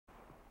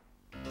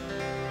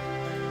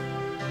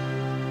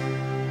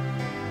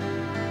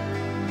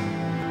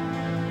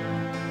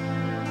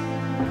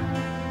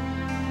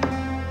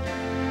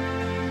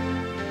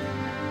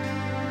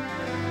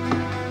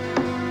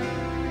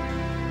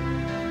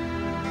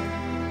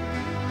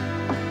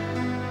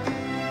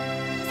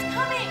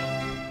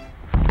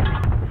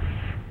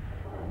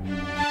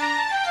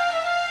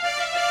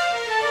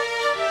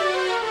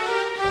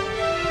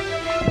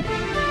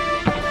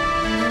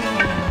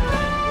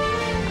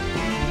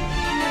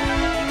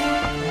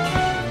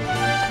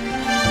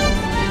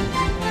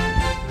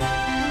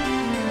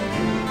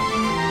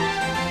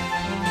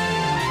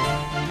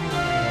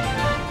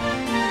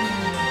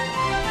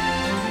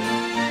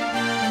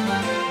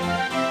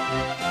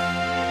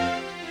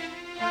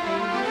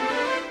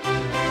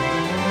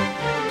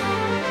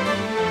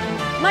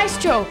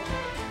Maestro!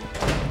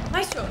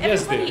 Maestro,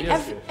 Yes,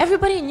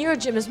 everybody in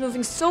Euro-Gym is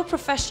moving so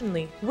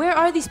professionally. Where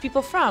are these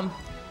people from?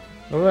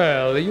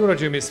 Well, the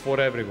Euro-Gym is for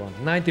everyone.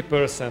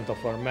 90%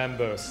 of our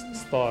members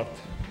start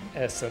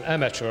as an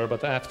amateur,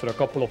 but after a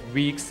couple of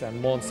weeks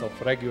and months of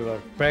regular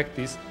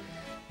practice,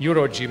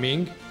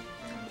 Euro-gymming,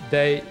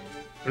 they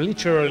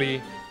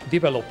literally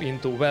develop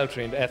into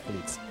well-trained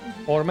athletes.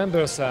 Our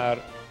members are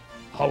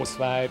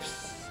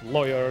housewives,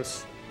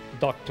 lawyers,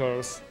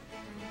 doctors,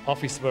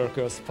 office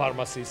workers,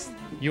 pharmacists,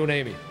 you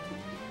name it.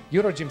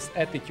 Euro-Gym's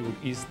attitude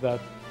is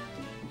that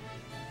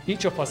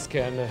each of us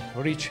can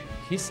reach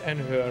his and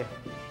her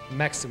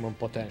maximum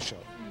potential.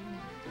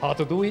 How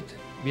to do it?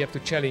 We have to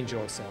challenge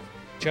ourselves.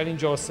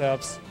 Challenge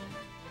ourselves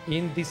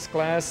in this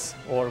class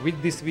or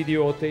with this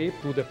videotape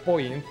to the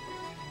point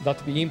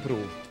that we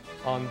improve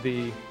on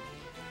the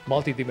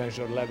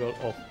multidimensional level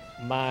of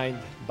mind,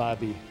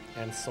 body,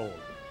 and soul.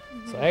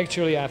 So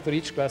actually, after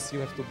each class, you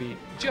have to be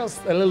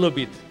just a little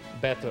bit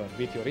better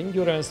with your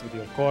endurance, with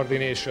your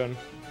coordination,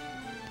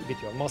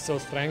 with your muscle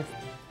strength,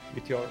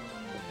 with your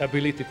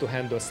ability to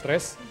handle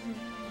stress,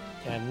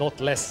 and not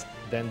less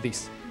than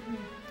this.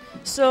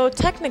 So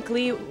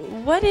technically,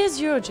 what is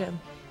Euro-Gym?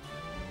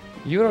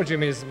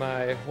 Euro-Gym is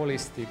my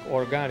holistic,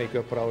 organic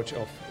approach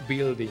of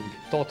building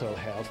total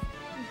health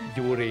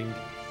during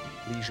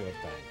leisure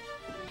time.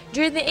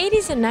 During the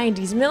 80s and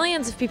 90s,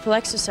 millions of people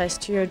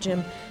exercised to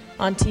Euro-Gym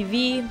on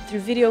TV, through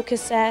video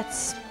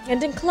cassettes,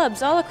 and in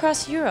clubs all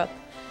across Europe.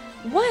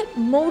 What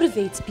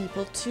motivates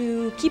people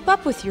to keep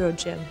up with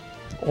Euro-Gym?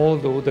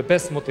 Although the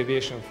best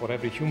motivation for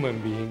every human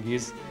being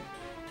is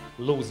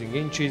losing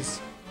inches,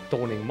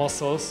 toning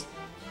muscles,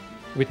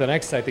 with an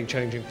exciting,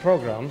 challenging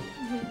program,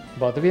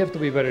 but we have to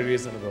be very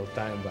reasonable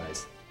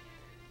time-wise.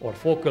 Our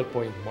focal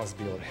point must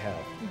be our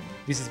health.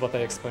 This is what I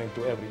explain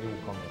to every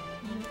newcomer.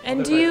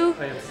 And do you...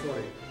 I am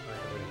sorry.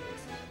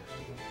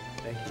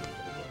 Thank you.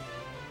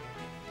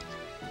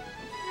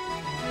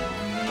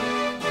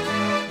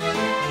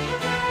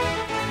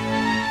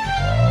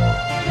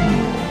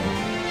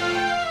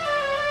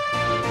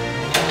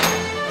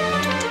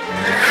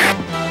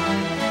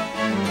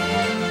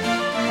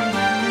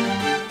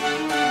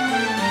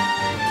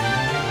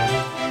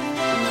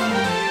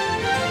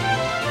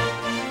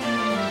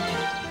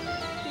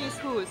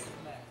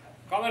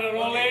 Camera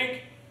rolling.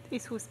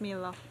 10-20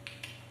 milla.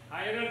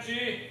 High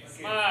energy.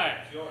 Smile.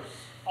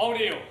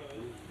 Audio.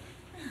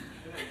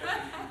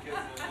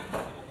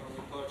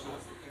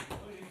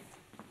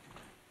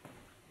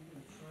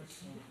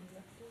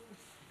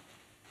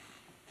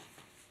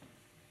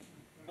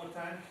 One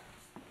time.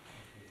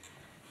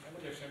 Nem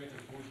mondja semmit,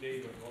 hogy push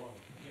day vagy valami.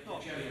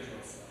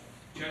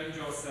 Challenge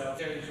yourself.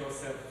 Challenge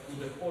yourself to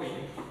the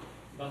point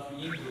that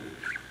we improve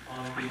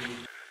on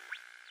the